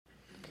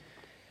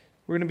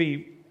We're going to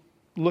be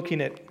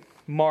looking at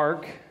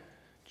Mark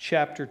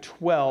chapter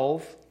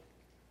 12.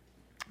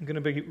 I'm going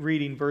to be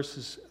reading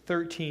verses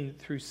 13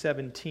 through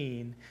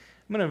 17.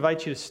 I'm going to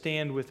invite you to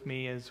stand with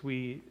me as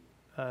we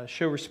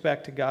show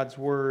respect to God's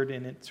Word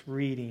and its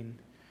reading.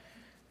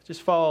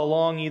 Just follow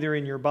along either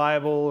in your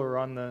Bible or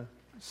on the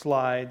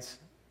slides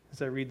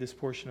as I read this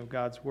portion of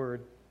God's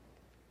Word.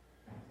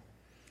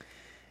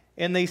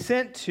 And they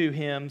sent to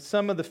him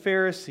some of the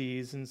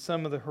Pharisees and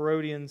some of the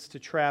Herodians to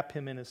trap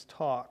him in his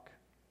talk.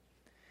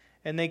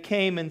 And they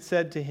came and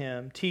said to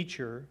him,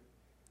 "Teacher,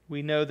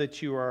 we know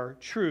that you are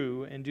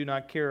true and do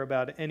not care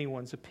about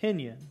anyone's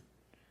opinion.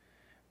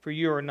 For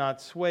you are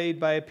not swayed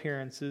by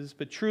appearances,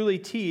 but truly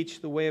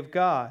teach the way of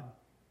God.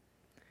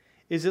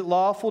 Is it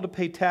lawful to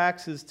pay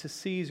taxes to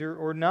Caesar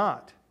or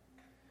not?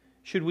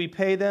 Should we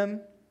pay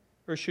them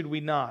or should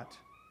we not?"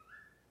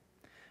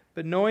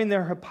 But knowing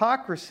their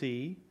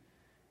hypocrisy,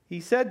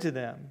 he said to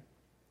them,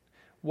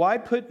 "Why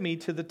put me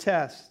to the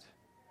test?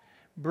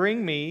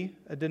 Bring me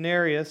a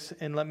denarius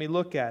and let me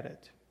look at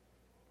it."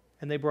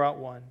 And they brought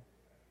one.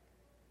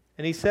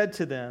 And he said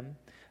to them,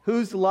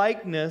 "Whose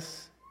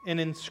likeness and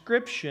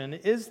inscription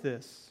is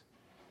this?"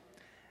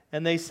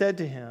 And they said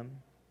to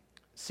him,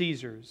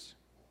 "Caesar's."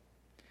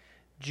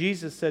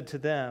 Jesus said to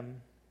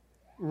them,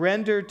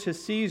 "Render to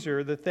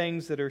Caesar the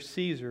things that are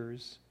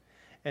Caesar's,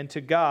 and to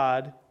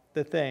God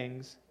the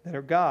things that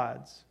are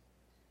God's."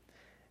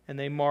 And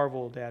they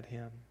marveled at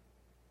him.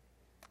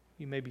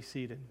 You may be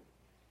seated.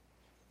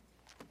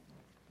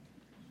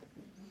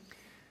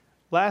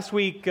 Last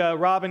week,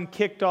 Robin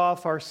kicked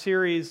off our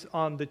series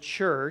on the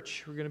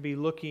church. We're going to be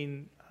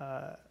looking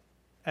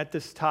at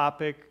this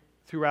topic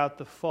throughout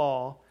the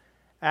fall,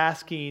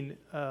 asking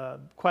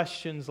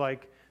questions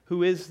like,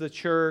 who is the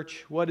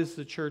church? What is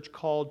the church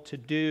called to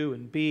do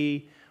and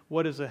be?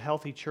 What does a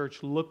healthy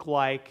church look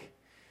like?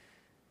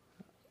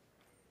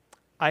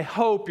 I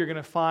hope you're going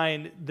to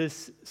find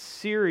this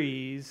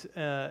series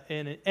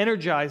an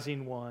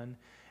energizing one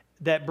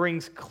that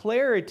brings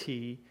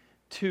clarity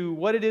to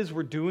what it is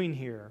we're doing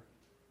here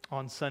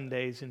on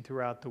Sundays and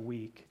throughout the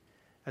week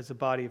as the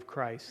body of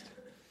Christ.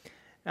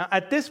 Now,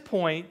 at this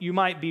point, you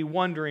might be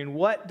wondering,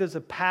 what does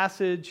a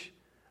passage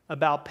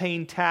about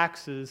paying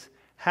taxes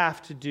have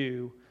to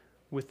do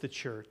with the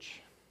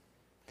church?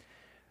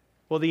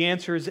 Well, the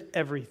answer is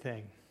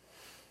everything.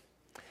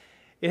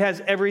 It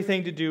has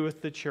everything to do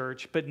with the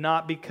church, but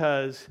not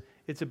because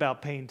it's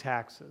about paying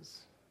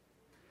taxes.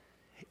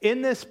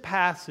 In this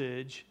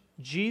passage,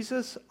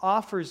 Jesus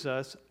offers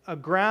us a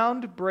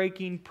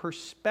groundbreaking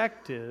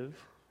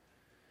perspective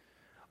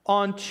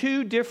on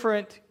two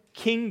different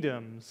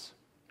kingdoms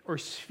or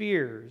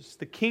spheres,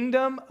 the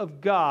kingdom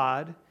of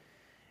God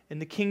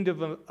and the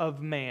kingdom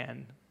of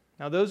man.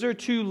 Now, those are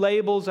two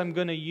labels I'm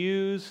going to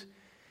use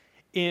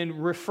in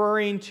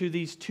referring to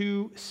these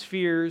two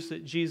spheres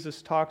that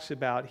Jesus talks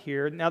about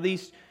here. Now,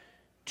 these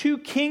two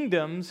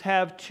kingdoms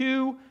have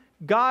two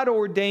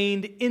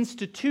God-ordained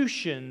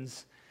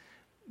institutions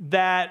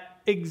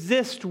that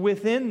exist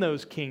within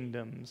those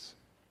kingdoms.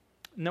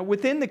 Now,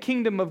 within the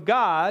kingdom of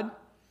God,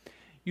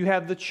 you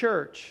have the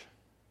church.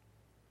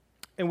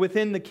 And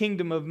within the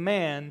kingdom of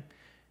man,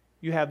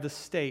 you have the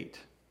state.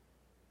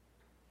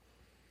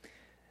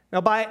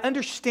 Now, by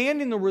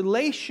understanding the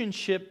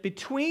relationship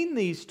between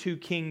these two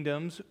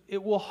kingdoms,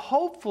 it will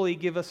hopefully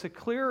give us a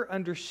clearer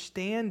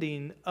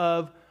understanding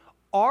of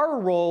our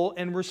role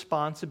and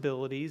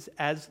responsibilities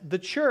as the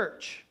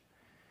church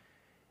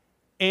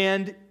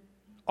and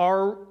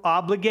our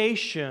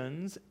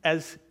obligations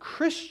as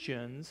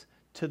Christians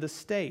to the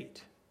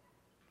state.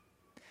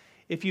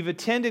 If you've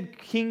attended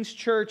King's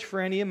Church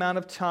for any amount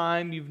of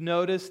time, you've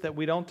noticed that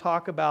we don't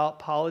talk about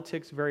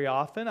politics very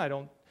often. I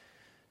don't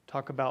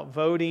talk about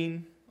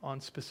voting on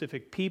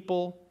specific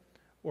people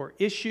or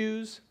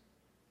issues.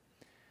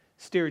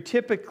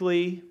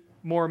 Stereotypically,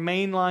 more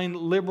mainline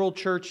liberal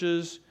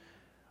churches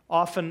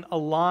often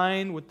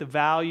align with the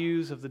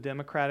values of the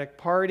Democratic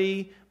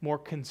Party. More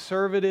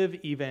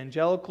conservative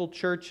evangelical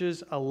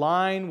churches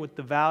align with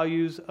the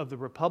values of the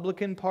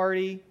Republican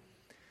Party.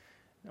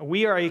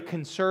 We are a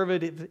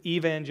conservative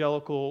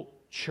evangelical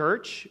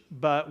church,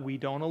 but we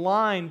don't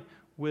align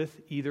with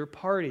either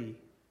party.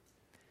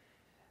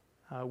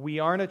 We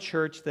aren't a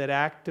church that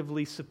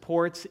actively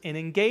supports and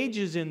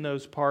engages in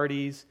those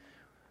parties,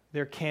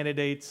 their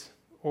candidates,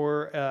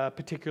 or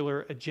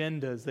particular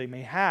agendas they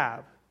may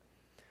have.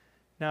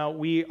 Now,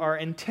 we are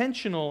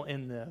intentional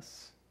in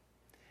this.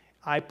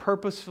 I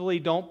purposefully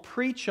don't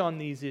preach on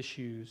these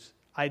issues.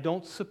 I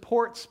don't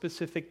support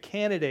specific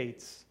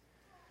candidates.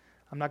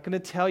 I'm not going to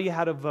tell you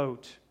how to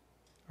vote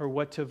or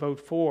what to vote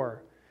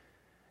for.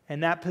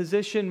 And that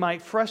position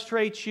might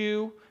frustrate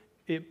you.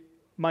 It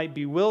might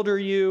bewilder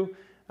you.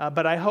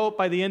 But I hope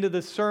by the end of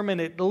the sermon,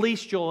 at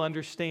least you'll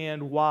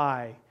understand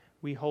why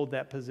we hold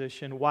that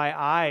position, why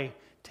I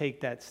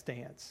take that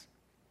stance.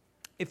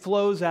 It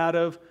flows out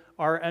of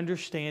our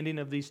understanding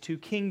of these two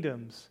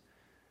kingdoms,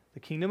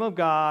 the kingdom of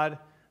God,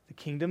 the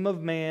kingdom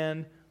of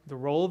man, the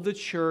role of the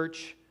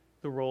church,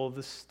 the role of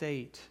the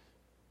state.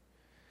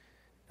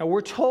 Now,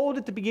 we're told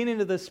at the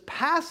beginning of this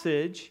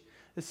passage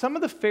some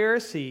of the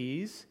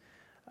Pharisees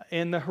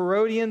and the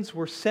Herodians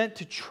were sent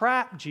to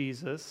trap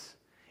Jesus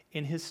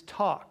in his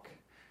talk.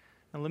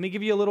 Now, let me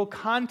give you a little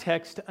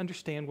context to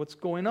understand what's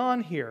going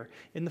on here.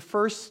 In the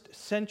first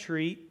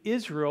century,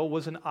 Israel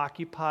was an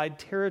occupied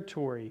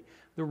territory.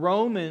 The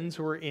Romans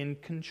were in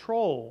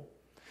control.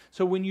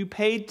 So when you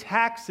paid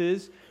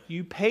taxes,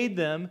 you paid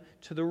them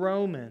to the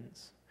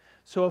Romans.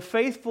 So a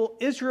faithful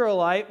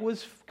Israelite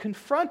was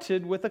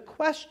confronted with a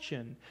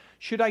question.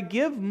 Should I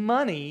give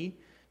money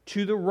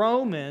to the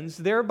Romans,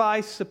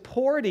 thereby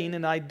supporting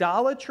an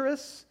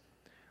idolatrous,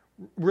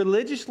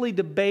 religiously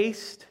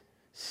debased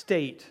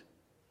state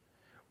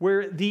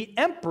where the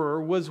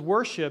emperor was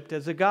worshipped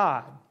as a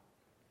god?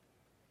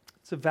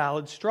 It's a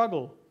valid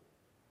struggle.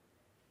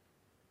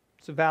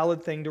 It's a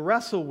valid thing to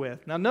wrestle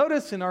with. Now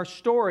notice in our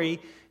story,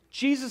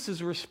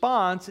 Jesus'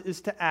 response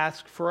is to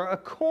ask for a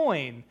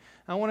coin.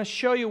 I want to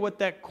show you what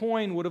that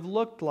coin would have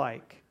looked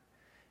like.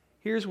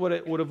 Here's what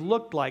it would have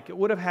looked like. It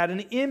would have had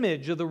an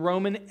image of the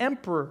Roman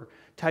emperor,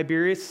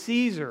 Tiberius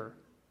Caesar,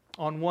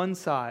 on one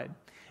side.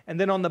 And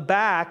then on the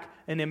back,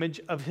 an image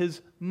of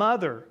his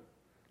mother,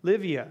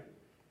 Livia.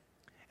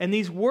 And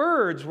these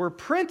words were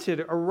printed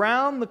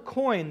around the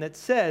coin that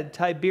said,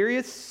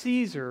 Tiberius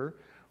Caesar,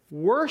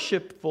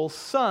 worshipful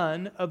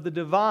son of the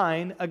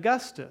divine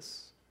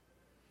Augustus.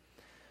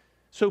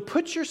 So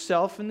put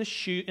yourself in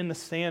the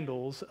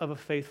sandals of a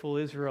faithful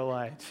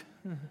Israelite.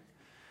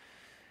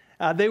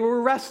 They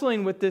were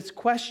wrestling with this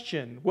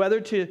question,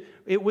 whether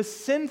it was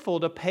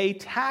sinful to pay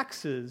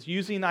taxes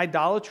using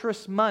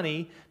idolatrous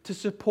money to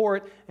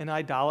support an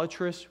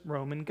idolatrous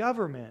Roman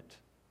government.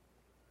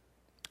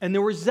 And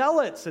there were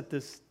zealots at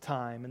this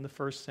time in the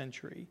first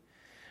century.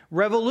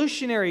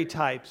 Revolutionary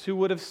types who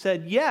would have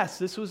said, yes,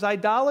 this was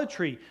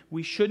idolatry.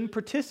 We shouldn't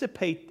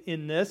participate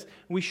in this.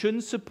 We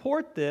shouldn't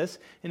support this.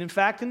 And in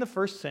fact, in the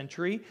first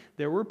century,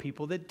 there were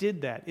people that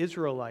did that,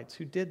 Israelites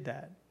who did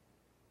that.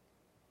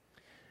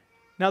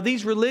 Now,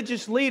 these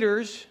religious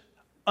leaders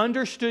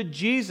understood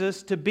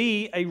Jesus to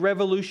be a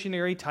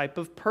revolutionary type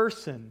of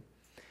person.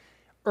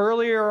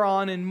 Earlier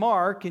on in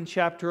Mark, in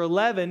chapter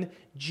 11,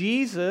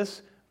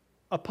 Jesus,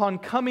 upon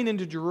coming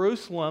into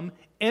Jerusalem,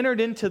 entered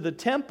into the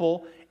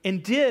temple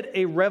and did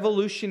a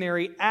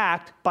revolutionary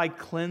act by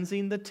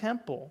cleansing the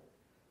temple.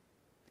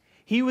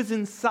 He was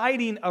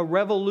inciting a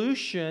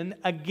revolution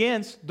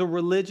against the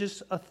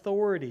religious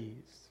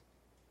authorities.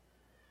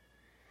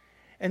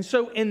 And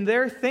so in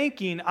their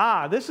thinking,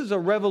 this is a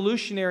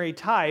revolutionary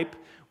type,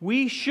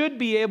 we should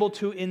be able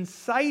to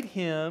incite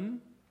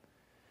him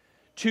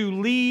to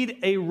lead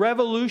a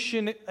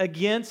revolution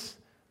against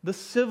the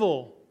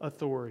civil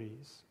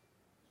authorities.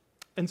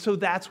 And so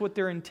that's what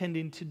they're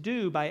intending to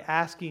do by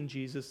asking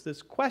Jesus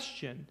this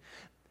question.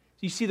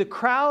 You see, the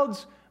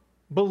crowds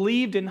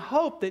believed and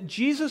hoped that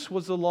Jesus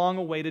was the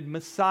long-awaited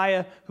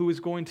Messiah who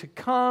was going to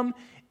come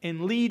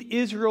and lead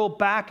Israel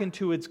back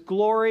into its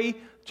glory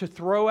to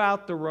throw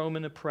out the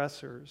Roman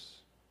oppressors.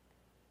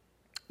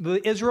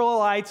 The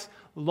Israelites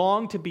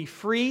longed to be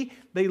free.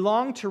 They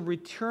longed to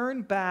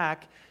return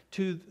back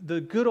to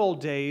the good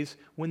old days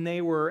when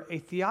they were a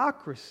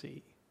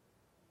theocracy.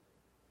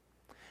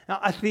 Now,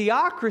 a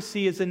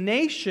theocracy is a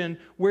nation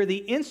where the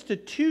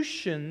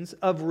institutions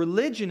of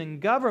religion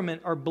and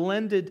government are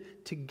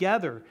blended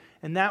together.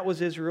 And that was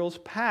Israel's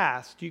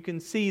past. You can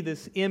see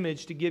this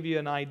image to give you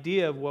an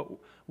idea of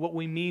what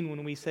we mean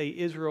when we say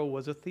Israel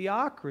was a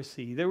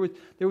theocracy. There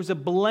was a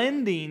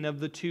blending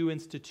of the two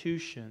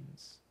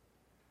institutions.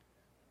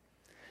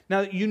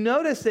 Now, you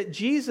notice that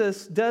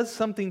Jesus does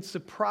something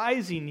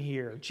surprising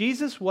here.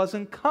 Jesus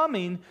wasn't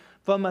coming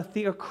from a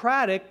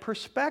theocratic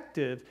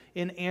perspective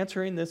in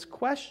answering this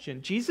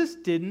question. Jesus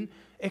didn't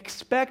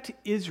expect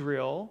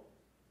Israel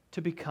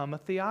to become a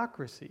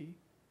theocracy.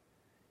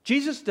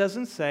 Jesus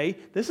doesn't say,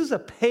 this is a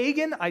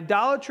pagan,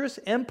 idolatrous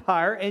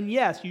empire, and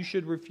yes, you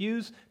should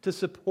refuse to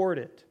support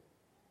it.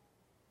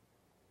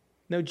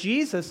 No,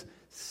 Jesus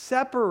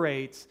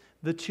separates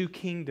the two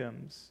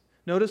kingdoms.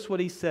 Notice what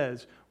he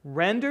says,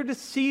 render to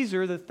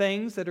Caesar the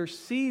things that are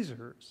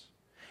Caesar's,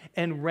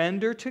 and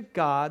render to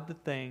God the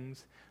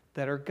things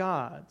that are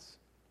God's.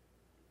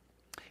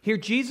 Here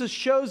Jesus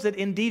shows that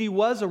indeed he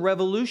was a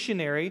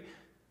revolutionary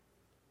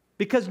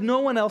because no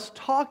one else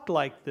talked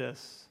like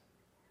this.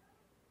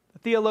 The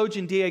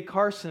theologian D.A.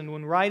 Carson,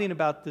 when writing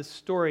about this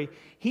story,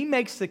 he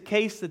makes the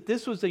case that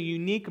this was a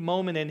unique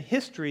moment in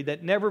history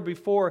that never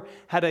before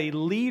had a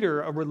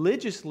leader, a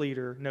religious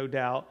leader, no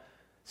doubt,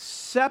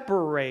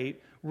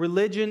 separate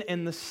religion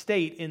and the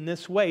state in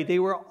this way. They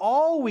were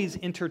always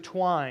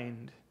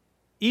intertwined.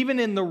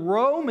 Even in the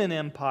Roman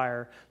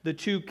Empire, the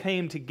two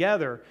came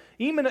together.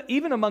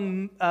 Even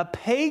among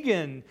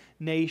pagan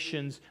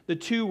nations, the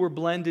two were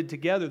blended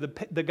together.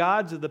 The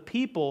gods of the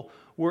people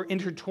were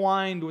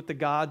intertwined with the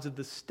gods of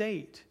the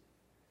state.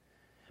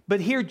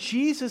 But here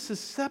Jesus is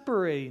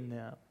separating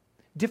them,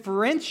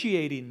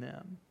 differentiating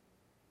them.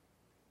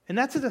 And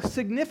that's a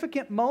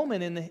significant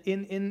moment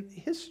in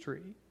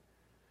history.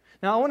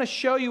 Now, I want to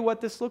show you what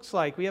this looks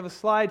like. We have a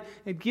slide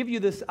and give you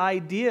this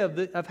idea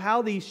of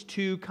how these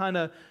two kind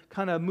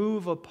of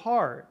move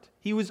apart.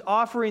 He was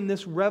offering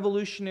this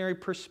revolutionary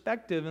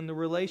perspective in the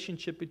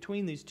relationship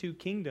between these two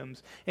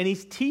kingdoms. And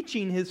he's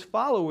teaching his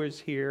followers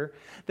here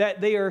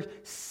that they are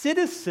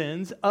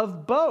citizens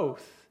of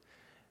both.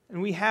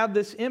 And we have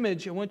this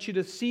image. I want you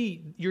to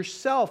see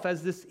yourself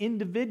as this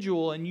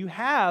individual, and you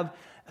have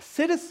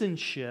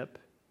citizenship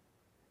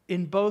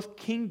in both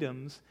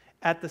kingdoms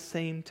at the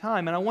same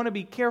time. And I want to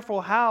be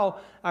careful how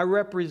I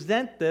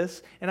represent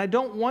this, and I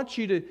don't want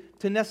you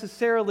to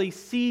necessarily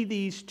see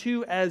these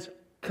two as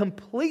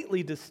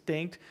completely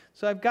distinct.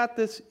 So I've got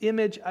this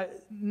image.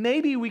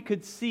 Maybe we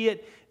could see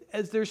it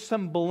as there's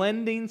some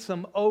blending,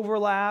 some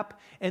overlap,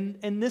 and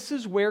this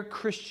is where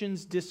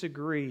Christians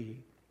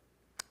disagree.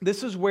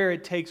 This is where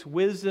it takes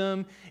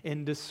wisdom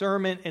and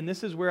discernment, and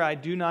this is where I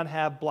do not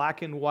have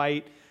black and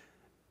white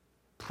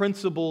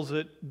principles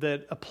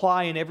that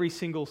apply in every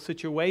single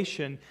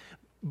situation.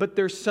 But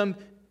there's some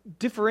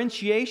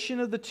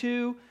differentiation of the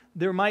two.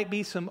 There might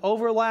be some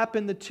overlap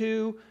in the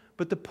two.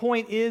 But the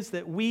point is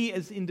that we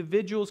as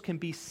individuals can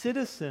be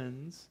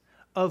citizens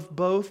of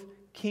both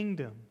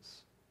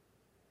kingdoms.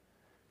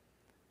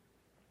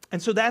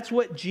 And so that's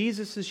what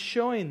Jesus is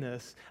showing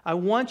this. I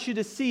want you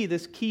to see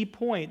this key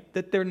point,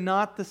 that they're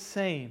not the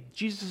same.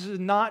 Jesus is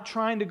not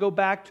trying to go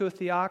back to a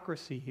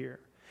theocracy here.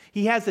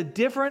 He has a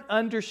different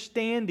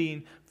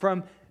understanding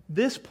from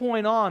this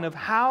point on of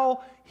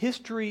how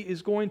history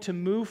is going to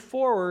move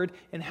forward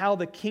and how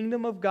the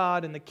kingdom of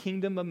God and the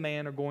kingdom of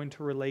man are going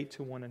to relate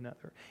to one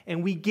another.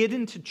 And we get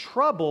into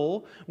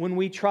trouble when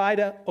we try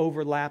to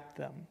overlap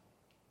them.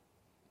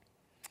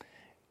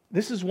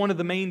 This is one of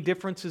the main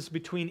differences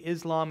between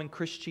Islam and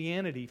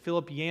Christianity.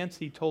 Philip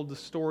Yancey told the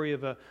story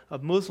of a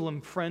Muslim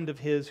friend of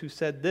his who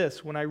said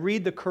this: "When I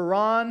read the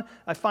Quran,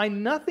 I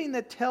find nothing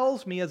that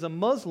tells me as a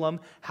Muslim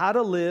how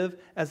to live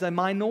as a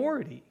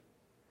minority.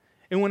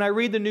 And when I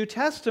read the New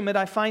Testament,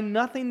 I find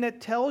nothing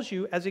that tells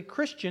you as a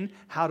Christian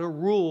how to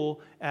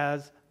rule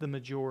as the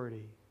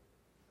majority."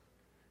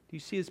 Do you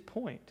see his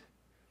point?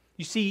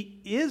 You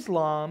see,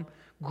 Islam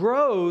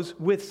grows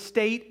with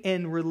state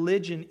and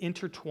religion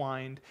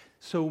intertwined.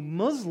 So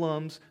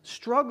Muslims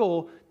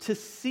struggle to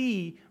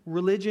see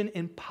religion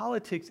and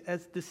politics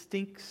as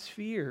distinct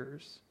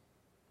spheres.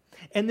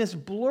 And this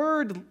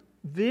blurred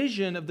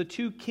vision of the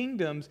two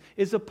kingdoms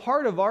is a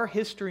part of our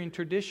history and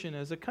tradition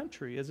as a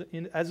country,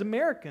 as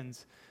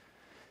Americans.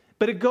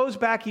 But it goes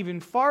back even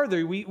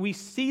farther. We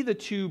see the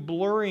two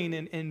blurring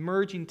and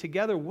merging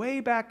together way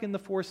back in the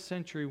 4th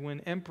century when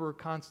Emperor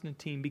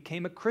Constantine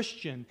became a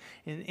Christian.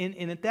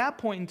 And at that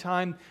point in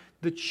time,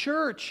 the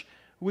church,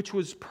 which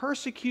was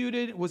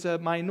persecuted, was a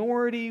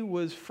minority,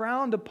 was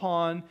frowned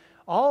upon,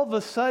 all of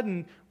a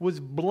sudden was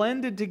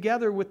blended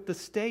together with the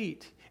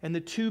state, and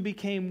the two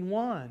became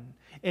one.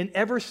 And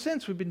ever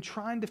since, we've been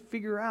trying to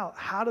figure out,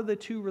 how do the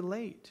two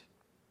relate?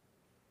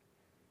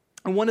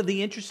 And one of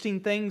the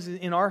interesting things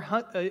in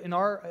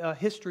our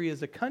history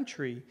as a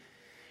country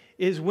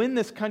is when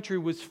this country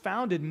was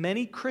founded,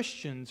 many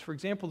Christians, for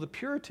example, the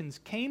Puritans,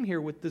 came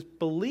here with this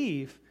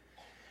belief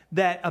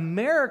that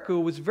America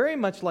was very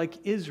much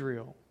like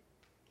Israel.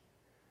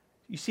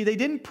 You see, they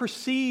didn't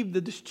perceive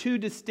the two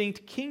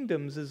distinct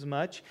kingdoms as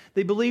much.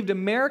 They believed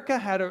America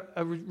had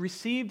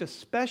received a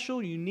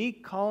special,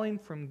 unique calling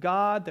from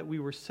God, that we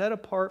were set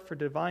apart for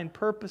divine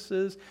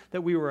purposes,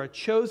 that we were a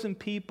chosen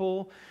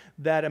people,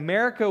 that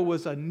America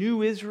was a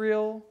new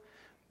Israel,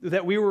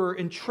 that we were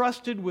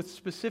entrusted with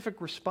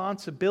specific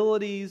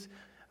responsibilities,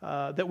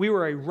 that we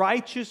were a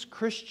righteous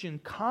Christian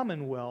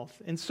commonwealth.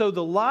 And so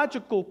the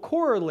logical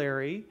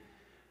corollary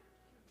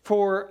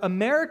for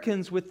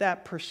Americans with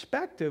that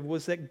perspective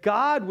was that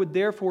God would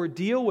therefore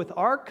deal with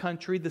our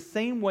country the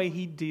same way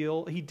He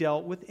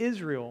dealt with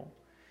Israel.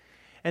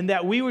 And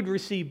that we would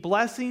receive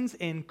blessings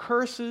and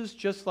curses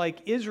just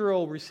like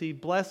Israel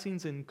received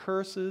blessings and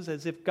curses,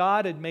 as if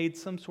God had made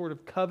some sort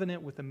of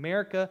covenant with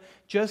America,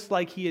 just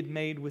like He had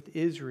made with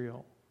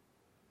Israel.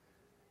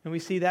 And we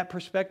see that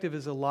perspective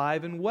is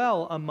alive and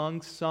well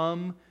among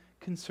some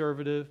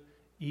conservative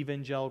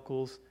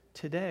evangelicals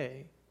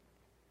today.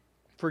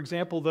 For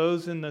example,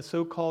 those in the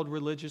so-called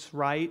religious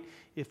right,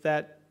 if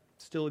that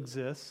still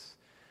exists,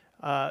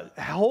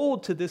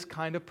 hold to this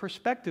kind of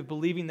perspective,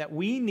 believing that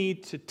we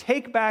need to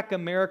take back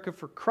America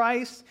for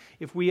Christ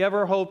if we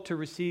ever hope to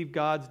receive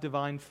God's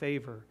divine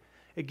favor.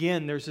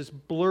 Again, there's this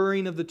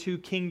blurring of the two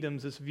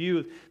kingdoms, this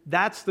view.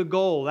 That's the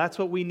goal. That's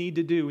what we need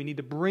to do. We need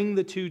to bring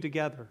the two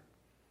together.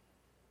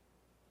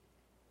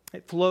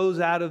 It flows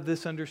out of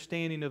this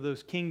understanding of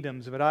those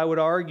kingdoms. But I would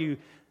argue,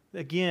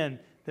 again,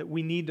 that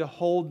we need to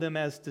hold them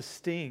as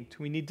distinct.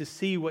 We need to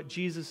see what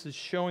Jesus is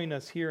showing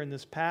us here in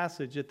this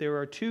passage, that there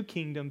are two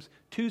kingdoms,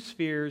 two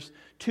spheres,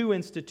 two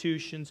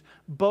institutions,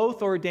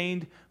 both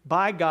ordained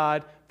by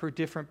God for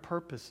different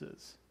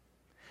purposes.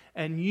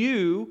 And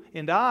you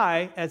and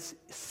I, as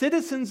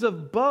citizens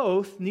of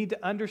both, need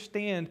to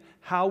understand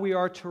how we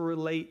are to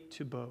relate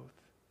to both.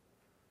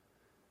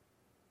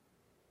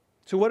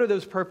 So what are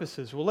those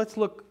purposes? Well, let's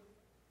look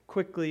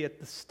quickly at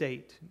the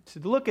state. To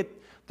look at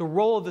the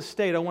role of the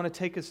state, I want to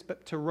take us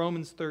to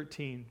Romans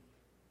 13.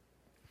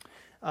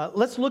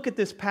 Let's look at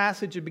this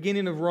passage at the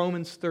beginning of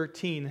Romans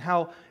 13,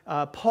 how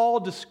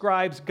Paul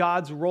describes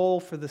God's role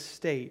for the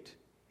state.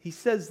 He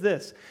says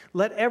this,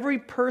 "Let every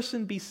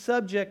person be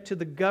subject to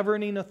the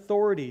governing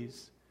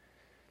authorities,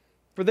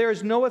 for there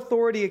is no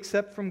authority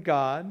except from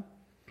God,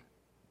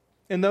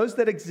 and those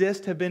that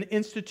exist have been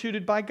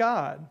instituted by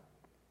God.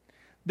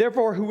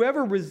 Therefore,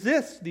 whoever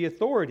resists the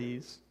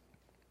authorities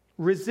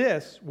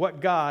resists what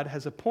God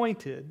has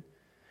appointed,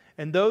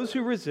 and those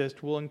who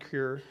resist will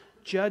incur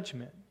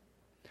judgment."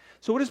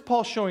 So what is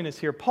Paul showing us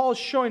here? Paul is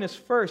showing us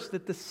first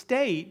that the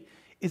state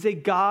is a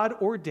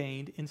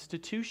God-ordained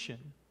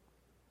institution.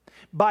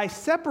 By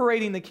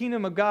separating the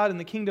kingdom of God and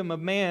the kingdom of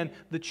man,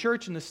 the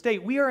church and the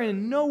state, we are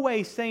in no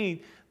way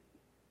saying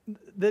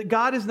that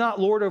God is not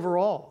Lord over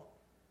all.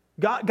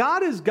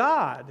 God is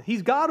God.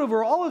 He's God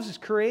over all of His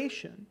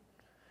creation.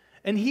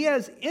 And He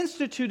has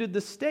instituted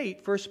the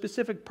state for a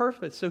specific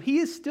purpose. So He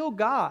is still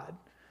God.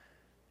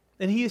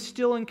 And He is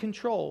still in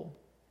control.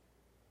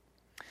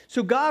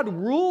 So God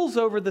rules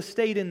over the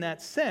state in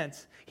that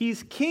sense.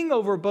 He's king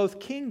over both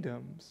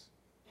kingdoms.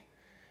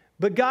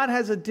 But God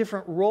has a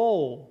different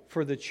role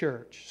for the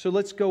church. So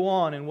let's go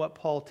on in what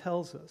Paul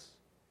tells us.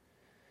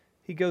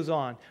 He goes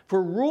on,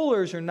 "For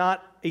rulers are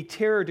not a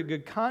terror to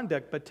good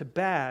conduct, but to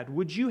bad.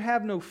 Would you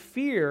have no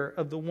fear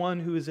of the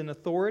one who is in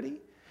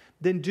authority?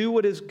 Then do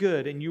what is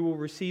good, and you will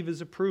receive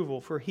His approval,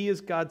 for He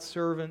is God's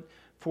servant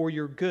for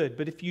your good.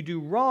 But if you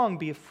do wrong,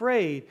 be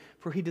afraid,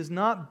 for He does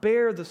not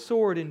bear the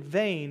sword in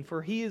vain,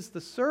 for He is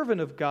the servant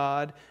of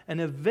God,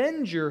 an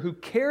avenger who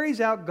carries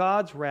out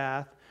God's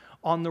wrath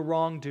on the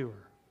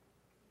wrongdoer."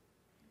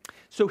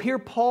 So here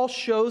Paul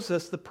shows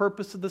us the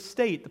purpose of the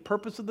state. The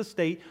purpose of the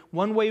state,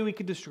 one way we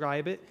could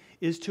describe it,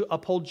 is to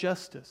uphold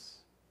justice,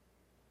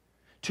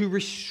 to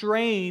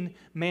restrain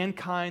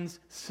mankind's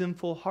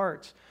sinful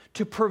hearts,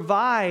 to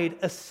provide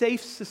a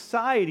safe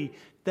society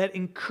that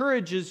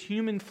encourages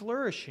human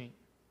flourishing.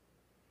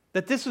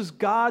 That this is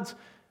God's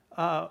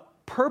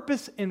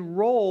purpose and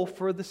role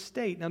for the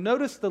state. Now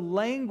notice the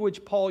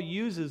language Paul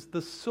uses,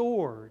 the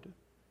sword.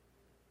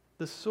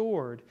 The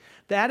sword.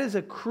 That is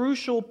a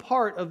crucial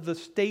part of the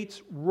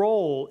state's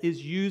role,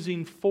 is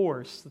using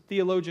force. The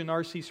theologian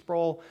R.C.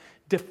 Sproul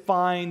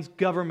defines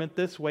government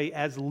this way,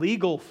 as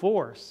legal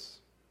force.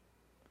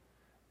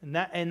 And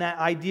that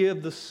idea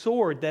of the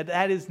sword,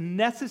 that is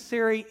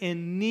necessary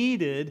and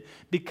needed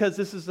because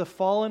this is a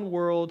fallen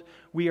world.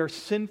 We are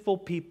sinful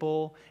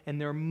people, and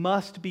there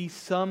must be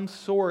some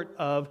sort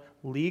of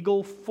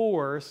legal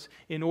force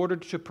in order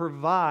to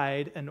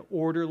provide an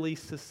orderly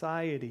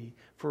society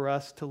for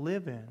us to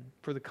live in,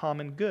 for the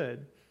common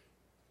good.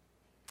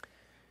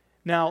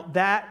 Now,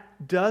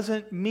 that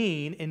doesn't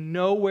mean, and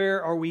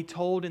nowhere are we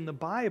told in the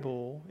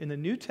Bible, in the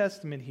New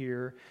Testament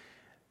here,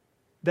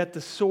 that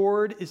the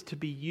sword is to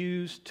be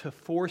used to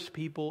force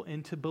people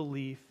into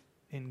belief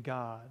in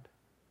God.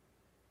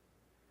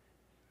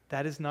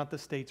 That is not the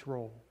state's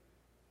role.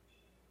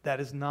 That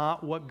is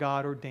not what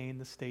God ordained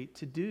the state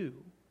to do.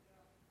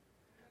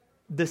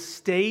 The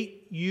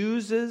state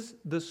uses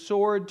the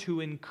sword to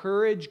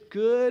encourage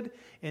good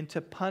and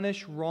to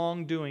punish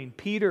wrongdoing.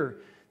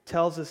 Peter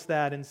tells us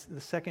that in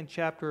the second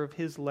chapter of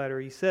his letter.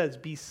 He says,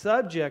 "Be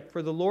subject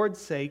for the Lord's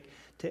sake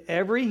to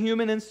every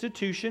human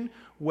institution,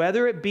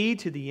 whether it be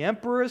to the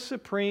emperor as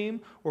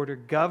supreme or to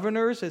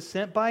governors as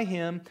sent by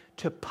him,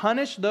 to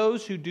punish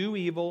those who do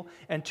evil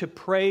and to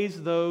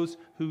praise those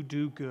who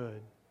do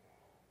good."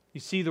 You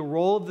see the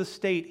role of the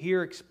state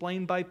here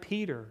explained by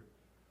Peter.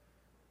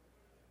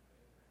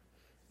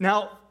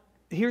 Now,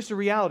 here's the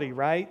reality,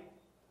 right?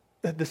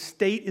 The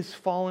state is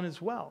fallen as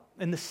well.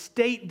 And the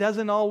state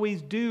doesn't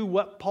always do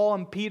what Paul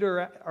and Peter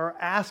are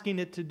asking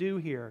it to do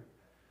here.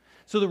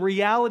 So the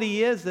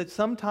reality is that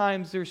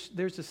sometimes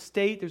there's a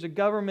state, there's a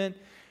government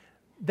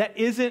that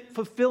isn't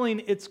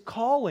fulfilling its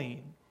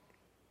calling.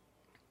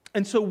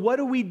 And so what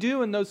do we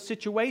do in those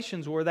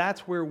situations where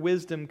that's where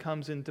wisdom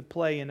comes into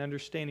play in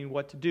understanding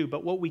what to do?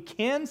 But what we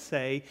can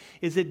say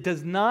is it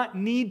does not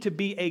need to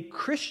be a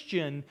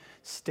Christian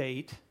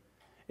state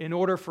in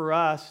order for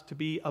us to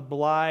be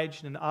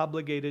obliged and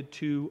obligated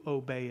to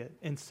obey it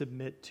and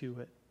submit to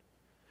it.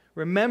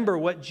 Remember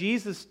what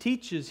Jesus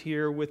teaches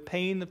here with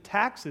paying the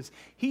taxes.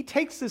 He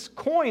takes this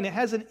coin, it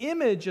has an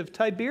image of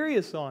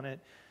Tiberius on it.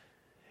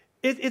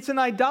 It's an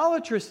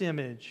idolatrous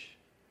image.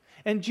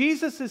 And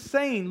Jesus is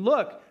saying,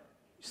 look,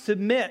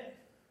 submit.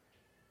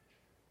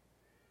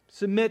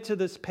 Submit to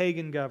this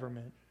pagan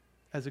government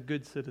as a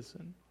good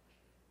citizen,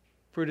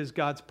 for it is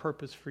God's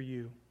purpose for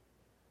you.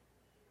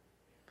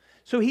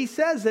 So he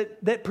says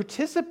that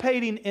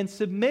participating and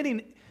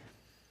submitting,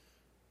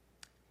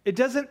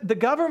 the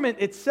government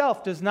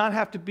itself does not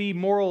have to be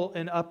moral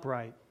and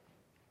upright.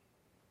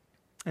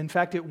 In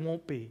fact, it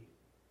won't be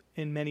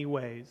in many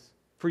ways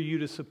for you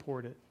to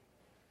support it.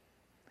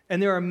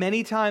 And there are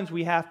many times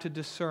we have to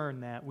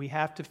discern that. We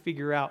have to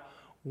figure out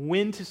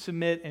when to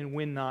submit and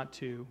when not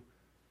to.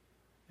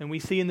 And we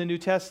see in the New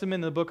Testament,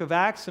 in the book of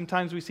Acts,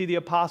 sometimes we see the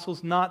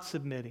apostles not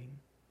submitting.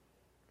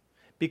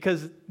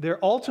 because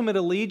their ultimate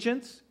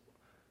allegiance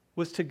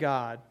was to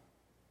God.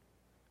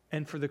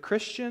 And for the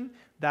Christian,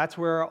 that's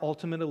where our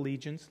ultimate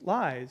allegiance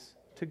lies,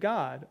 to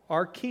God,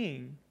 our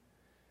King.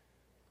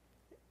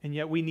 And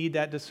yet we need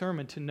that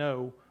discernment to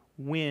know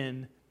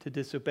when to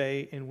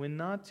disobey and when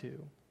not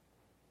to.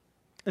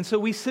 And so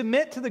we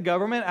submit to the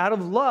government out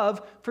of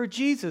love for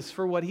Jesus,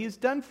 for what He has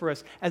done for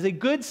us. As a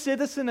good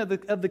citizen of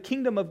the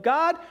kingdom of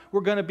God,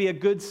 we're going to be a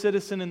good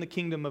citizen in the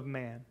kingdom of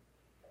man.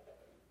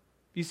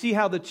 You see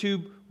how the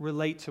two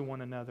relate to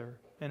one another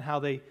and how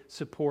they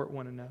support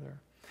one another.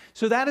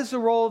 So that is the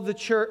role of the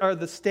church or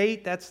the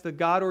state. That's the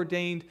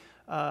God-ordained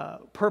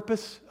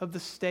purpose of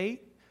the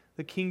state,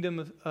 the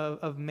kingdom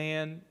of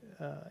man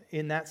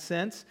in that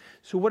sense.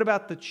 So what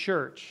about the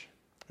church?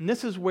 And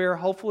this is where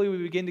hopefully we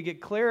begin to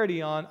get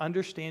clarity on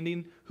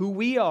understanding who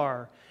we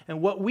are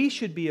and what we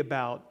should be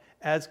about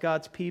as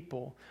God's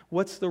people.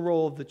 What's the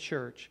role of the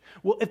church?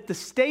 Well, if the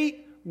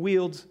state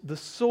wields the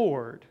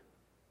sword,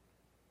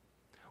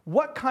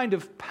 what kind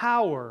of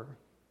power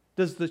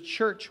does the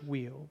church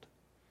wield?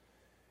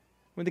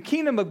 When the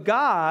kingdom of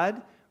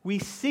God, we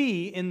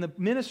see in the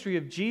ministry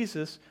of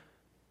Jesus,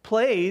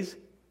 plays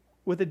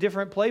with a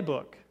different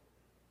playbook.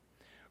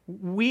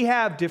 We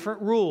have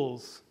different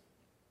rules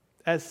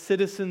as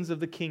citizens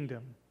of the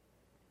kingdom.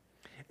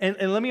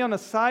 And let me, on a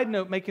side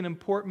note, make an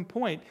important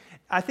point.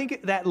 I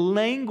think that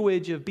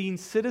language of being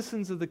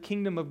citizens of the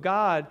kingdom of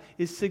God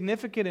is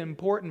significant and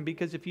important,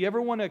 because if you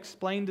ever want to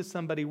explain to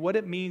somebody what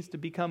it means to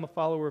become a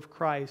follower of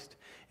Christ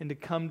and to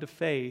come to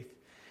faith,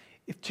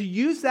 to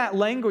use that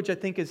language, I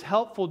think, is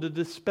helpful to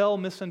dispel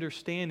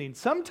misunderstanding.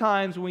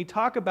 Sometimes when we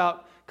talk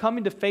about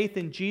coming to faith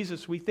in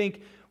Jesus, we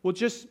think, well,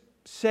 just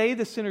say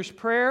the sinner's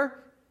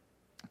prayer,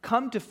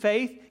 come to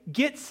faith,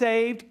 get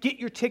saved, get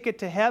your ticket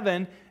to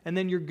heaven, and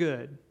then you're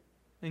good.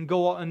 And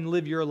go out and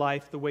live your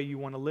life the way you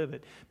want to live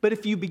it. But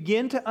if you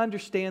begin to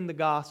understand the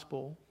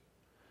gospel,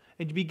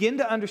 and you begin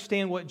to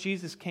understand what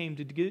Jesus came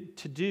to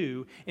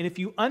do, and if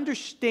you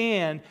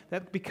understand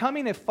that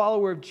becoming a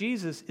follower of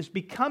Jesus is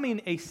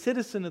becoming a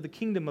citizen of the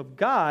kingdom of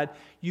God,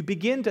 you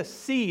begin to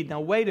see, now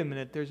wait a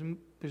minute,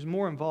 there's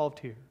more involved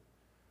here.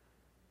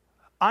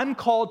 I'm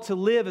called to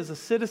live as a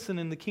citizen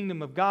in the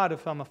kingdom of God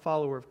if I'm a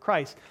follower of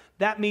Christ.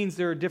 That means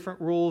there are different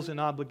rules and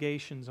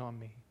obligations on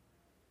me.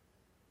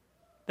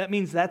 That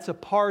means that's a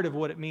part of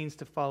what it means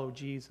to follow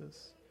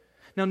Jesus.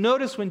 Now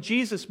notice when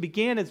Jesus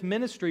began His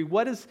ministry,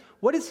 what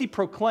does He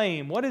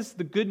proclaim? What is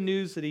the good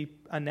news that He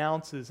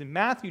announces? In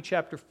Matthew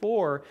chapter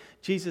 4,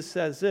 Jesus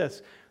says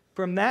this,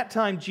 "From that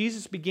time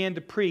Jesus began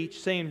to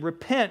preach, saying,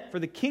 'Repent, for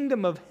the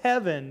kingdom of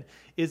heaven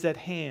is at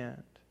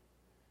hand.'"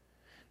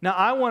 Now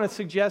I want to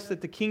suggest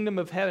that the kingdom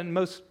of heaven,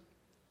 most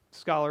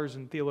scholars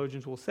and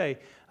theologians will say,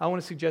 I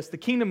want to suggest the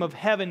kingdom of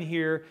heaven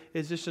here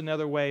is just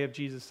another way of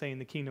Jesus saying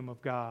the kingdom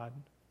of God.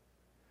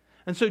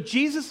 And so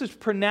Jesus is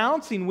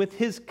pronouncing with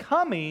His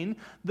coming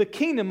the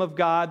kingdom of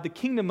God, the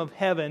kingdom of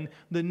heaven,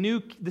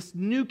 this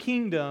new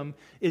kingdom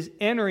is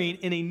entering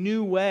in a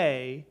new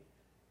way,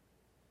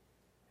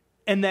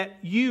 and that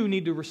you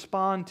need to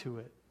respond to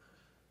it.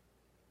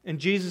 And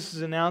Jesus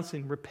is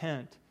announcing,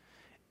 repent,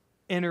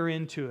 enter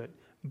into it,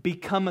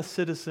 become a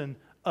citizen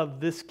of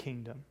this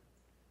kingdom.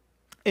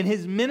 And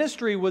His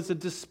ministry was a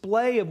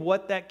display of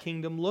what that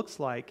kingdom looks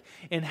like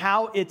and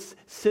how its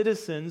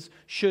citizens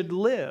should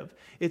live.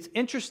 It's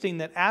interesting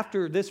that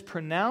after this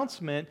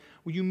pronouncement,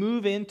 you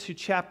move into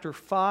chapter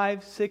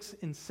 5, 6,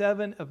 and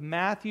 7 of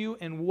Matthew,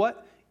 and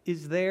what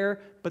is there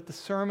but the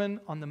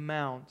Sermon on the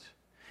Mount?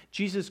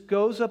 Jesus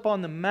goes up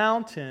on the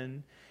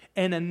mountain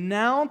and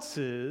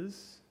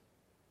announces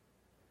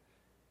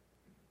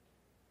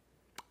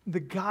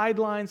the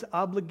guidelines,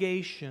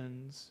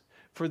 obligations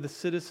for the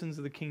citizens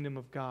of the kingdom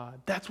of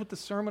God. That's what the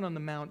Sermon on the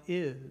Mount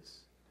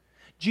is.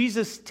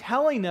 Jesus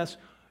telling us,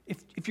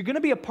 if you're going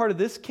to be a part of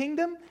this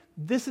kingdom,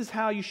 this is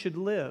how you should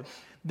live.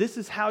 This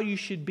is how you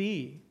should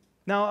be.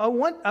 Now, I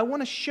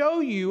want to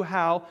show you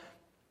how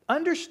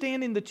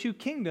understanding the two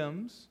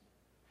kingdoms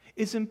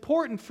is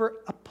important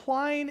for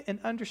applying and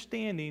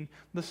understanding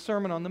the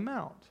Sermon on the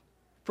Mount.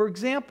 For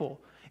example,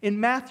 in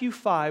Matthew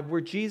 5,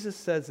 where Jesus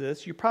says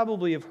this, you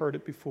probably have heard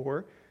it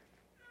before.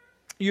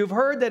 "You have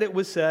heard that it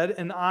was said,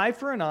 an eye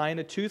for an eye and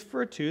a tooth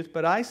for a tooth,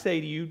 but I say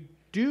to you,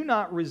 do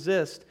not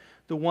resist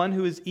the one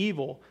who is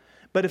evil.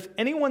 But if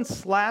anyone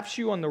slaps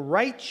you on the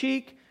right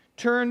cheek,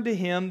 turn to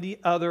him the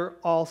other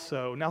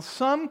also." Now,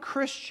 some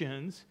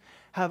Christians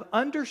have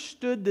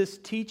understood this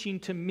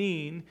teaching to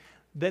mean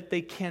that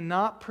they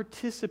cannot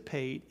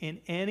participate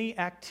in any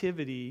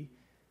activity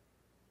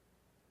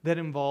that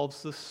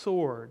involves the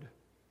sword,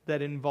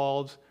 that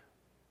involves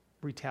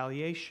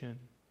retaliation,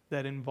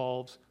 that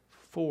involves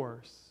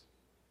force.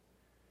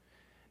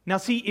 Now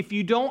see, if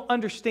you don't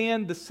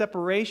understand the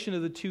separation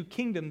of the two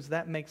kingdoms,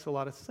 that makes a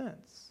lot of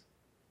sense.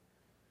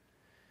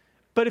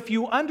 But if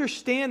you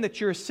understand that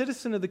you're a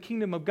citizen of the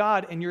kingdom of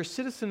God and you're a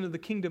citizen of the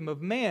kingdom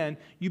of man,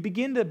 you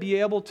begin to be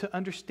able to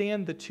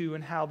understand the two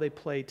and how they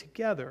play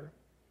together.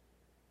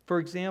 For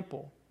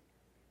example,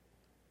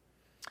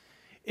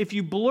 if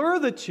you blur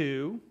the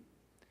two,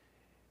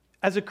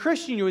 as a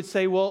Christian you would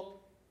say, well,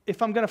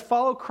 if I'm going to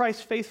follow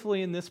Christ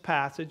faithfully in this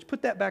passage,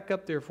 put that back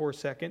up there for a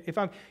second.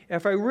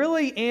 If I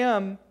really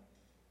am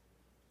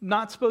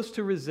not supposed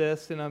to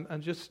resist and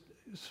I'm just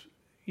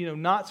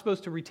not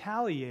supposed to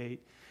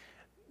retaliate,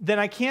 then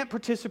I can't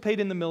participate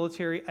in the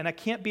military and I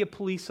can't be a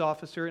police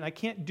officer and I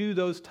can't do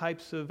those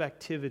types of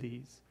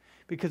activities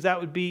because that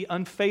would be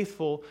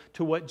unfaithful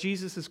to what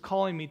Jesus is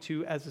calling me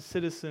to as a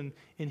citizen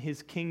in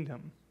his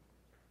kingdom.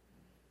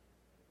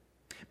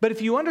 But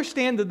if you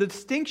understand the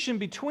distinction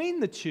between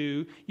the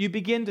two, you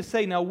begin to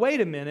say, now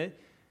wait a minute,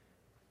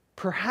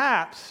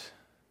 perhaps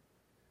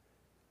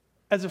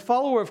as a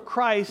follower of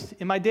Christ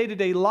in my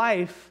day-to-day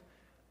life,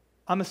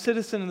 I'm a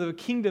citizen of the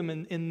kingdom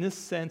in this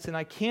sense, and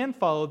I can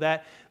follow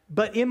that.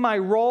 But in my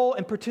role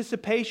and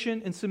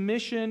participation and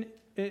submission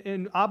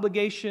and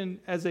obligation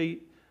as a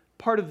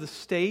part of the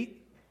state,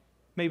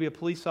 maybe a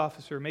police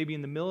officer, maybe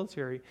in the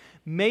military,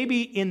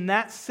 maybe in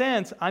that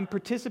sense, I'm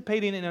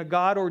participating in a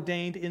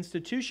God-ordained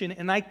institution,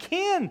 and I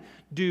can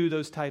do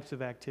those types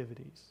of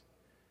activities.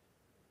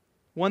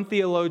 One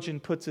theologian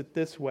puts it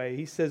this way.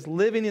 He says,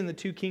 living in the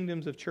two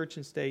kingdoms of church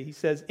and state, he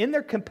says, in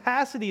their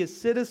capacity as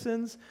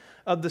citizens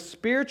of the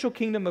spiritual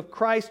kingdom of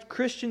Christ,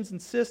 Christians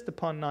insist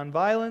upon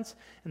nonviolence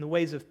and the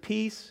ways of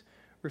peace,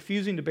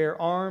 refusing to bear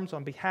arms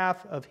on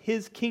behalf of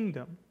his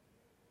kingdom.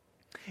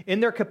 In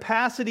their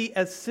capacity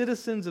as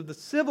citizens of the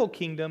civil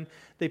kingdom,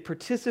 they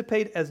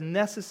participate as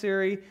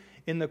necessary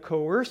in the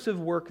coercive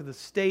work of the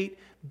state,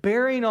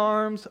 bearing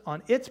arms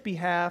on its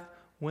behalf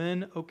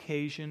when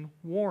occasion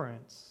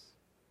warrants.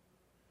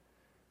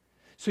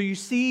 So you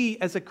see,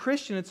 as a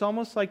Christian, it's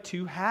almost like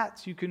two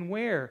hats you can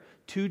wear.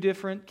 Two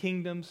different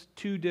kingdoms,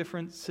 two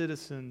different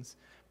citizens,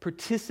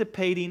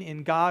 participating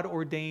in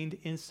God-ordained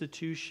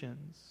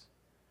institutions.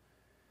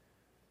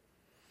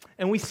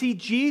 And we see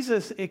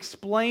Jesus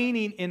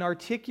explaining and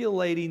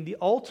articulating the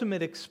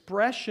ultimate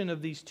expression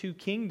of these two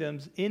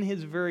kingdoms in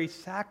his very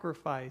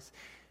sacrifice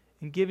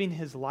and giving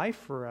his life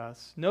for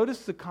us.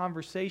 Notice the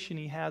conversation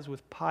he has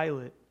with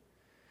Pilate.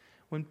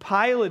 When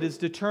Pilate is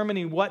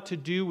determining what to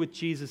do with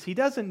Jesus, he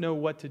doesn't know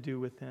what to do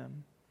with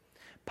him.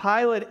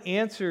 Pilate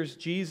answers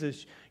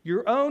Jesus,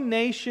 "Your own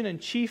nation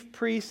and chief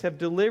priests have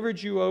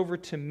delivered you over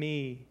to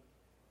me.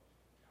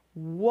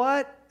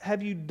 What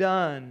have you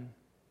done?"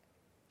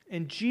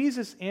 And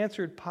Jesus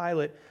answered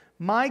Pilate,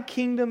 "My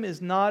kingdom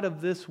is not of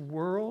this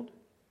world.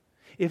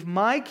 If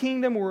my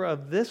kingdom were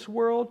of this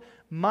world,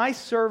 my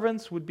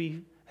servants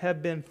would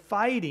have been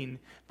fighting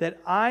that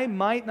I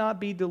might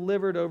not be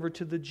delivered over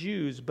to the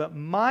Jews, but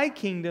my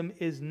kingdom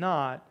is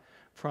not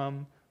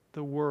from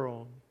the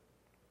world."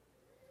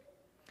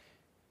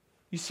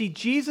 You see,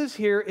 Jesus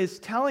here is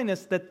telling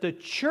us that the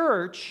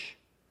church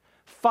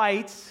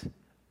fights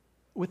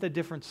with a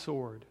different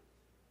sword.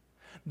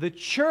 The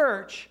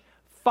church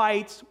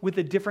fights with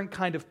a different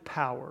kind of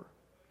power.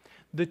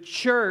 The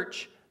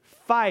church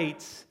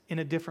fights in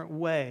a different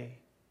way.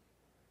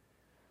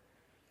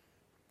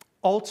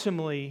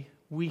 Ultimately,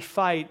 we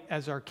fight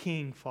as our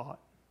King fought.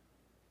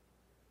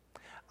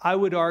 I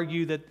would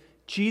argue that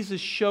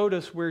Jesus showed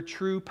us where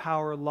true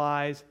power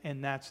lies,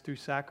 and that's through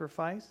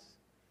sacrifice.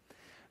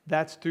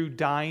 That's through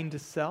dying to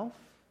self.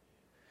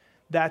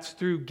 That's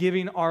through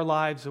giving our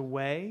lives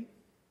away.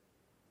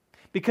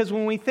 Because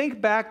when we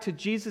think back to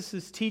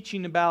Jesus'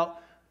 teaching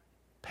about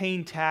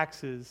paying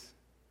taxes,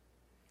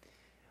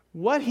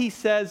 what he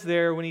says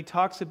there when he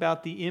talks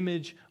about the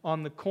image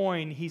on the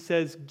coin, he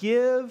says,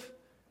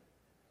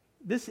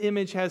 this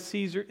image has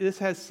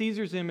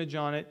Caesar's image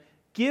on it.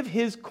 Give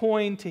his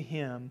coin to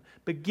him,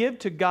 but give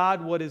to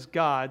God what is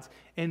God's.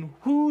 And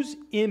whose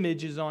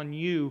image is on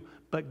you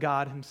but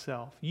God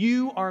himself?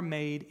 You are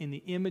made in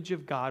the image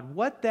of God.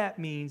 What that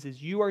means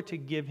is you are to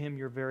give him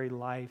your very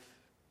life.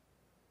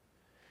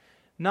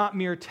 Not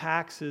mere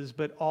taxes,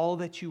 but all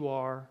that you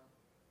are.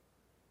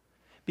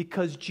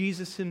 Because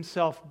Jesus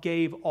himself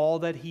gave all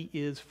that he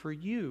is for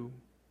you.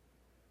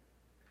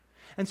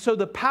 And so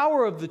the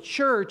power of the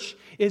church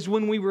is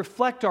when we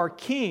reflect our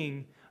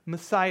King,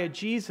 Messiah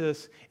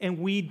Jesus, and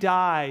we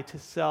die to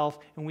self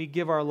and we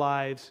give our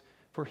lives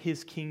for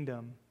his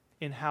kingdom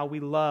in how we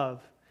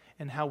love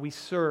and how we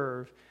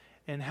serve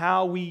and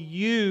how we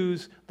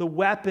use the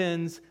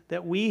weapons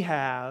that we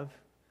have.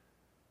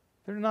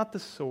 They're not the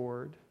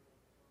sword.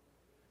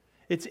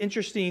 It's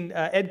interesting,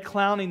 Ed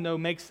Clowning, though,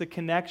 makes the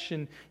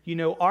connection. You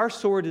know, our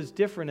sword is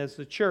different as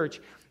the church.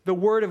 The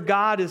Word of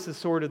God is the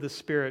sword of the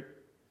Spirit.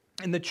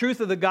 And the truth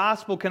of the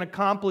gospel can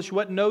accomplish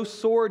what no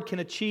sword can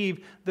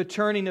achieve, the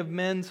turning of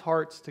men's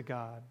hearts to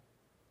God.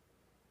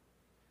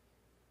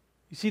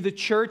 You see, the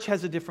church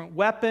has a different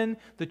weapon.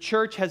 The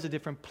church has a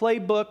different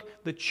playbook.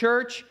 The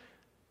church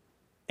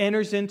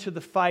enters into the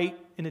fight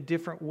in a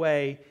different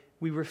way.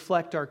 We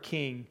reflect our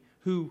King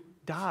who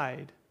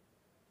died,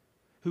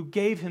 who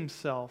gave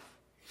himself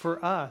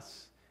for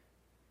us.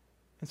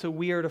 And so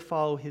we are to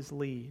follow his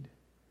lead.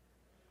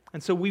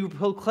 And so we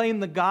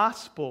proclaim the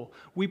gospel.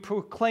 We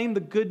proclaim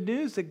the good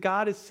news that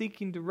God is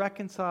seeking to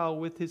reconcile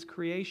with his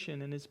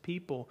creation and his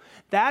people.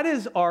 That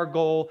is our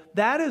goal.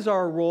 That is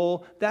our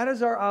role. That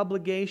is our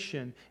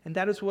obligation. And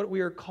that is what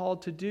we are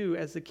called to do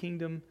as the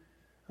kingdom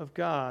of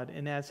God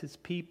and as His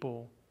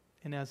people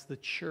and as the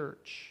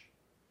church.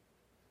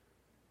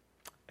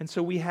 And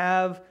so we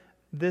have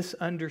this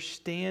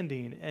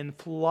understanding and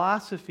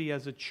philosophy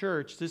as a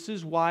church. This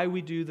is why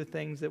we do the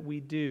things that we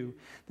do.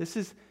 This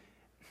is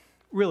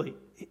really,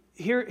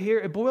 here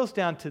it boils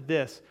down to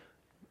this.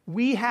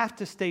 We have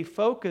to stay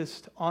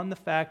focused on the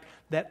fact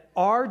that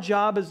our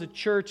job as a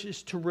church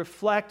is to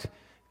reflect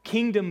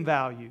kingdom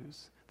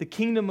values,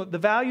 the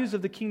values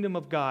of the kingdom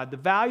of God, the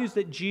values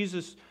that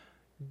Jesus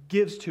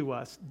gives to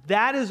us.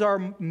 That is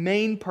our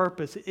main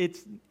purpose.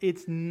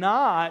 It's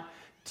not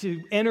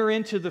to enter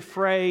into the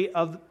fray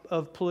of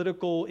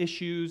political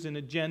issues and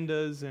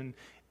agendas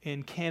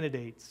and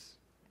candidates.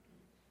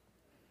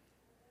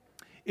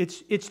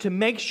 It's to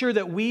make sure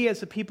that we as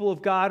the people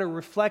of God are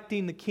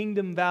reflecting the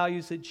kingdom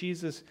values that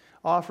Jesus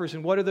offers.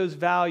 And what are those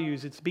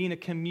values? It's being a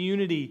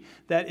community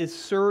that is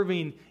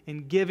serving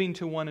and giving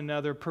to one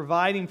another,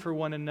 providing for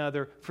one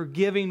another,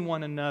 forgiving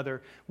one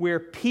another, where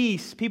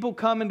peace, people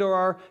come into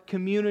our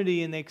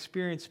community and they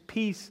experience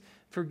peace,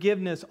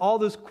 forgiveness, all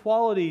those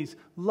qualities,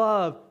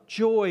 love,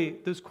 joy,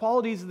 those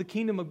qualities of the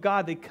kingdom of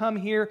God. They come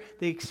here,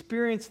 they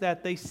experience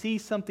that, they see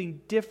something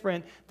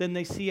different than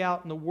they see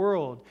out in the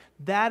world.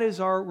 That is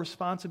our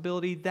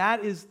responsibility.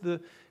 That is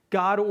the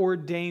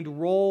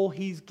God-ordained role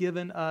He's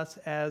given us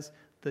as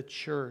the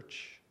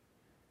church.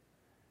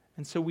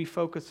 And so we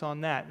focus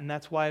on that, and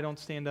that's why I don't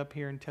stand up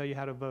here and tell you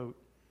how to vote.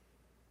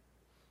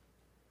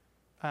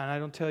 And I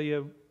don't tell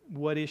you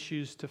what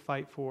issues to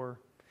fight for.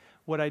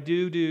 What I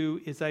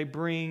do is I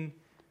bring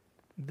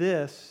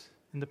this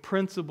and the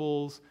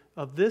principles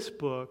of this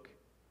book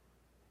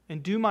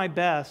and do my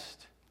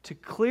best to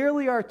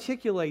clearly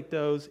articulate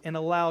those and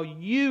allow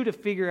you to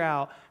figure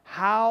out,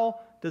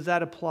 how does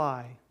that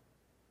apply?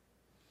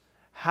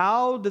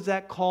 How does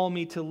that call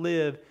me to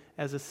live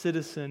as a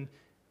citizen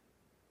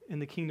in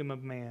the kingdom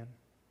of man?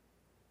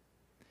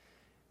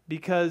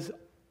 Because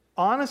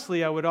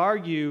honestly, I would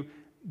argue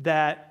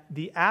that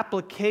the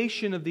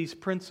application of these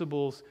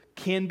principles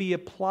can be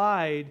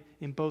applied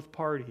in both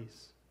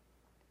parties.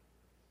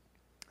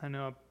 I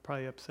know I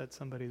probably upset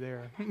somebody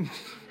there.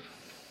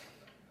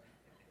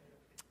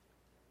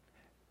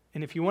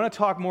 And if you want to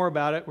talk more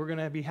about it, we're going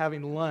to be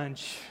having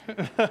lunch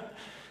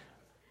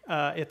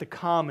at the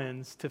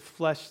Commons to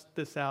flesh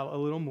this out a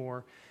little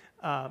more.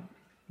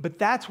 But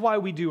that's why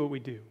we do what we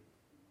do.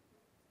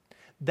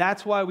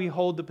 That's why we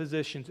hold the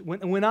positions.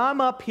 When I'm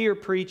up here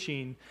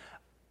preaching,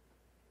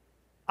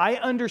 I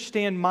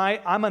understand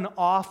I'm an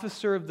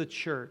officer of the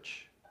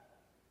church.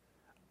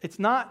 It's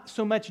not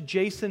so much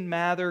Jason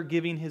Mather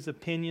giving his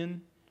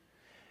opinion,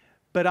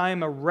 but I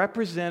am a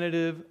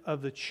representative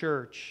of the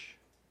church,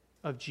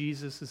 of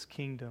Jesus'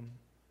 kingdom,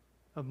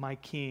 of my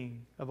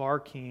King, of our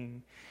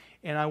King.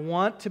 And I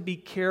want to be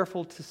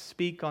careful to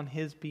speak on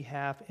His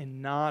behalf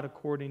and not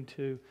according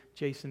to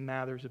Jason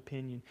Mather's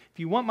opinion.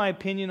 If you want my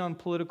opinion on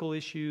political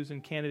issues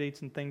and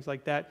candidates and things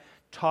like that,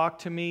 talk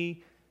to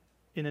me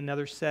in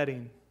another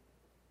setting.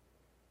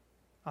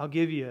 I'll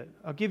give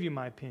you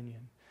my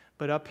opinion.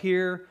 But up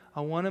here,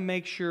 I want to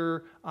make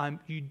sure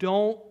you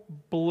don't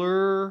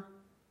blur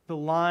the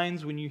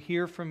lines when you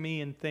hear from me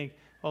and think,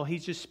 oh,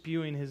 he's just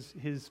spewing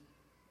his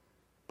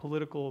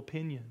political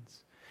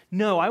opinions.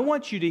 No, I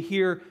want you to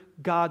hear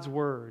God's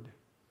word.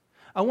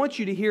 I want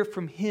you to hear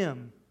from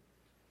Him.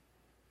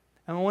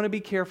 And I want to be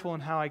careful in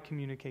how I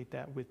communicate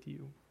that with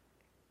you.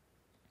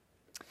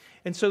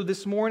 And so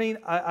this morning,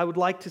 I would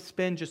like to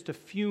spend just a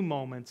few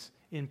moments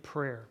in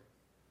prayer.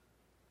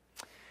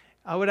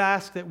 I would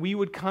ask that we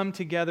would come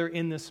together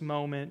in this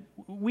moment.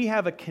 We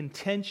have a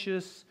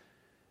contentious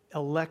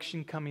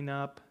election coming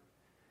up.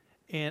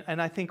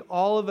 And I think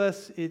all of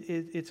us,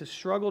 it's a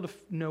struggle to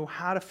know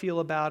how to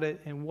feel about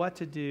it and what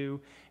to do.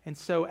 And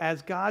so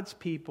as God's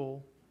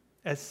people,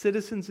 as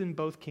citizens in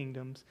both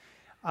kingdoms,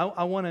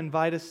 I want to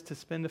invite us to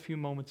spend a few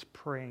moments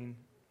praying.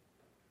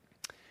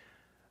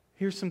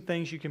 Here's some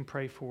things you can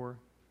pray for.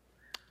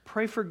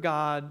 Pray for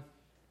God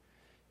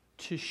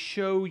to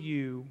show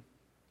you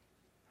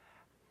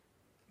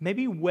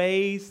maybe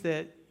ways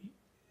that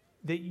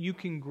you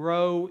can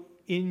grow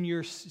in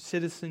your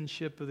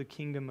citizenship of the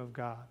kingdom of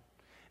God.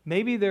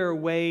 Maybe there are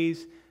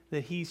ways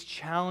that He's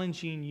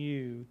challenging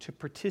you to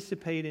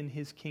participate in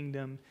His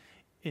kingdom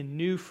in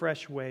new,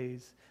 fresh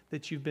ways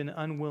that you've been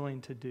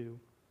unwilling to do.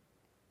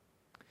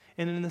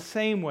 And in the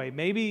same way,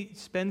 maybe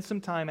spend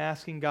some time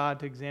asking God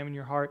to examine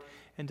your heart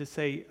and to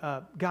say,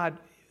 God,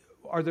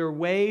 are there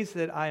ways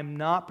that I am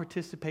not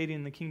participating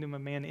in the kingdom of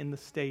man in the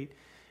state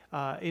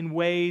in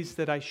ways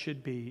that I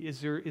should be?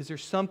 Is there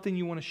something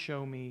you want to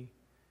show me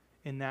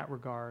in that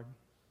regard?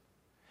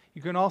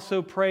 You can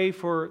also pray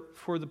for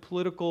the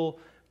political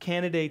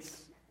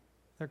candidates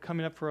that are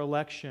coming up for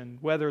election,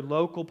 whether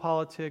local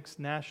politics,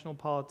 national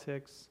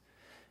politics.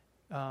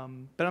 But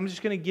I'm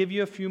just going to give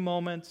you a few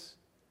moments,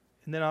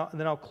 and then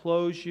I'll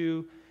close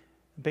you.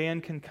 The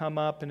band can come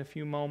up in a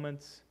few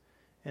moments,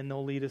 and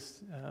they'll lead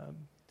us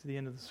to the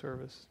end of the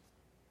service.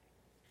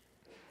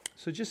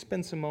 So just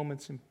spend some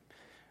moments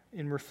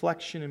in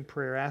reflection and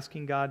prayer,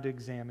 asking God to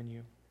examine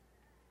you.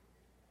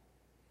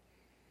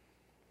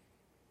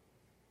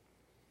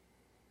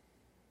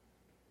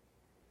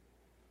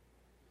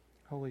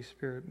 Holy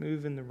Spirit,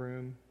 move in the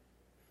room.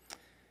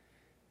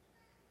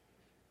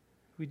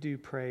 We do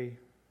pray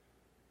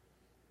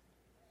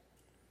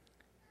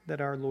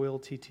that our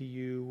loyalty to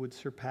you would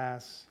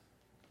surpass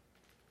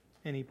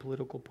any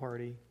political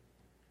party,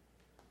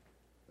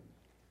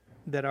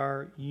 that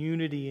our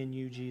unity in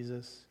you,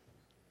 Jesus,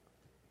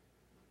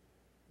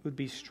 would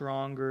be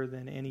stronger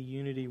than any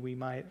unity we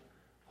might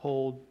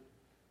hold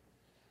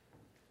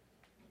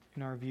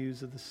in our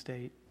views of the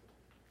state.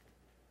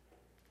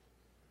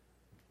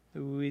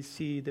 That we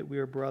see that we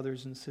are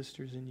brothers and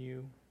sisters in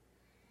you,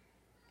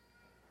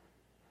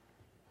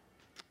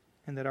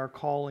 and that our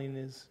calling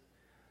is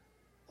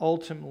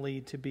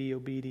ultimately to be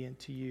obedient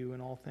to you in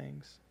all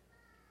things.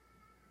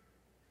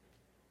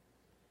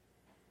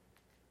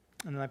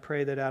 And I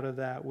pray that out of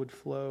that would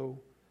flow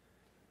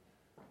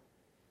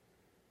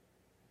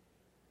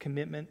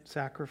commitment,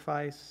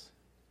 sacrifice,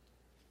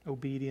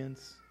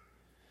 obedience,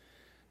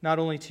 not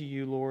only to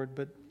you, Lord,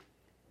 but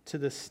to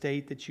the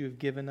state that you have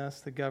given us,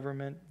 the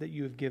government that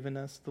you have given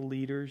us, the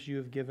leaders you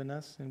have given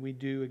us. And we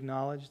do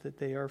acknowledge that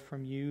they are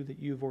from you, that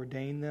you have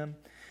ordained them,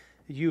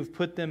 that you have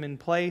put them in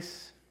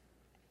place.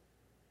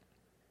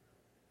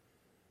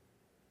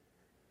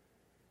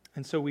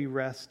 And so we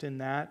rest in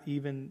that,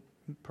 even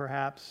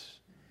perhaps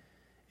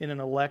in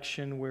an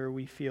election where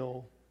we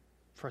feel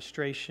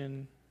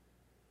frustration,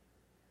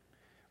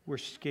 we're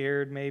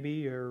scared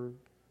maybe, or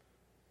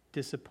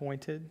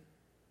disappointed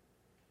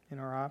in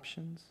our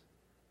options.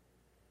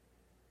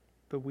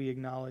 But we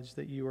acknowledge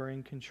that you are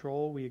in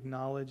control. We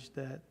acknowledge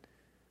that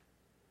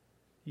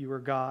you are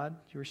God.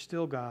 You're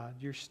still God.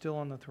 You're still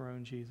on the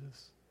throne,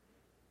 Jesus.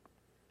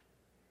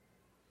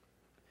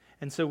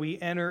 And so we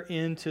enter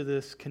into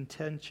this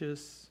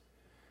contentious,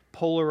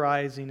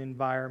 polarizing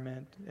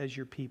environment as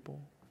your people,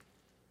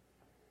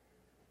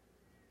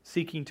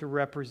 seeking to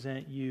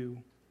represent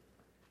you,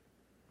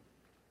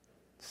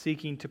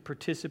 seeking to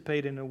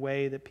participate in a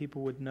way that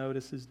people would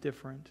notice is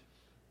different,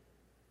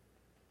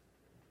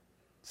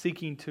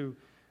 seeking to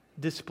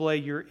display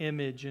your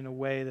image in a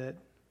way that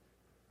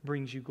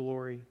brings you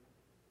glory.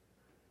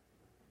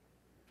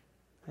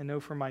 I know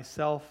for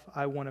myself,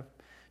 I want to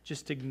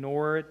just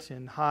ignore it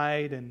and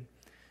hide and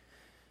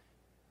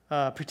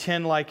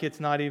pretend like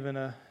it's not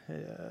even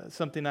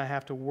something I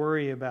have to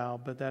worry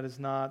about, but that is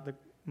not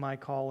my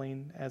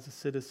calling as a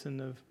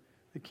citizen of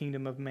the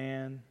kingdom of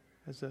man,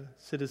 as a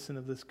citizen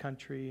of this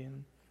country.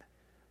 And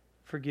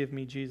forgive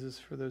me, Jesus,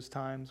 for those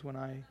times when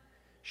I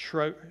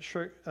shirk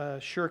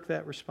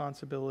that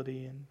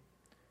responsibility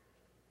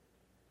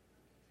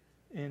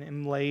and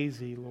am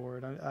lazy,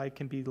 Lord. I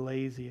can be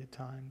lazy at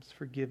times.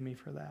 Forgive me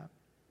for that.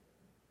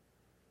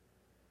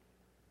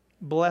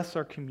 Bless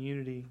our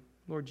community.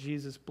 Lord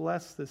Jesus,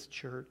 bless this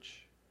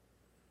church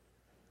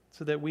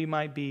so that we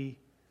might be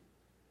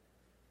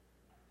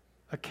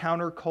a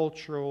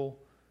countercultural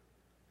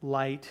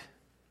light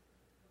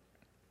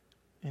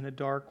in a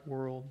dark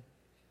world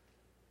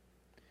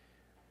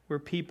where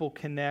people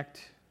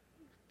connect,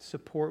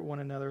 support one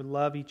another,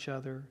 love each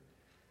other,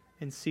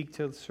 and seek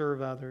to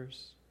serve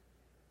others.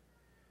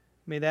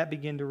 May that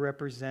begin to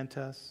represent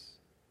us,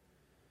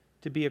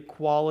 to be a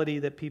quality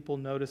that people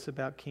notice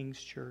about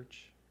King's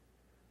Church.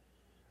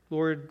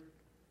 Lord,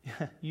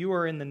 you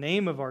are in the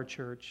name of our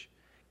church.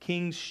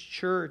 King's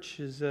Church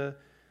is a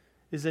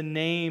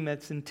name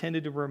that's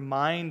intended to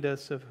remind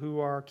us of who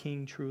our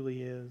King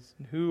truly is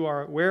and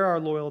where our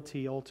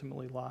loyalty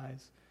ultimately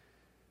lies.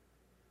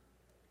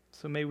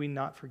 So may we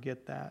not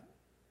forget that.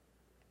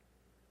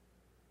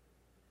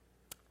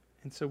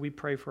 And so we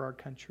pray for our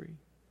country.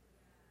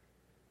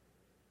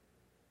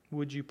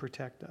 Would you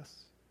protect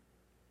us?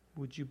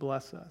 Would you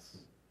bless us?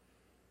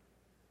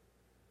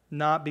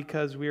 Not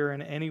because we are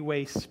in any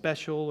way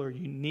special or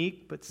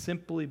unique, but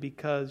simply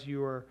because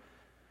you are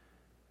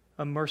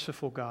a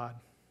merciful God,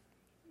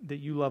 that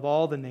you love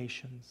all the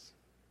nations,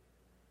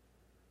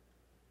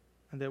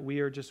 and that we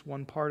are just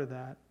one part of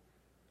that.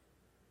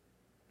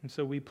 And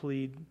so we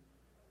plead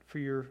for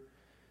your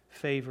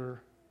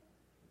favor.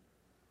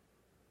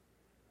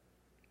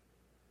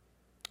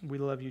 We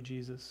love you,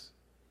 Jesus.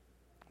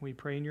 We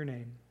pray in your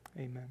name.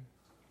 Amen.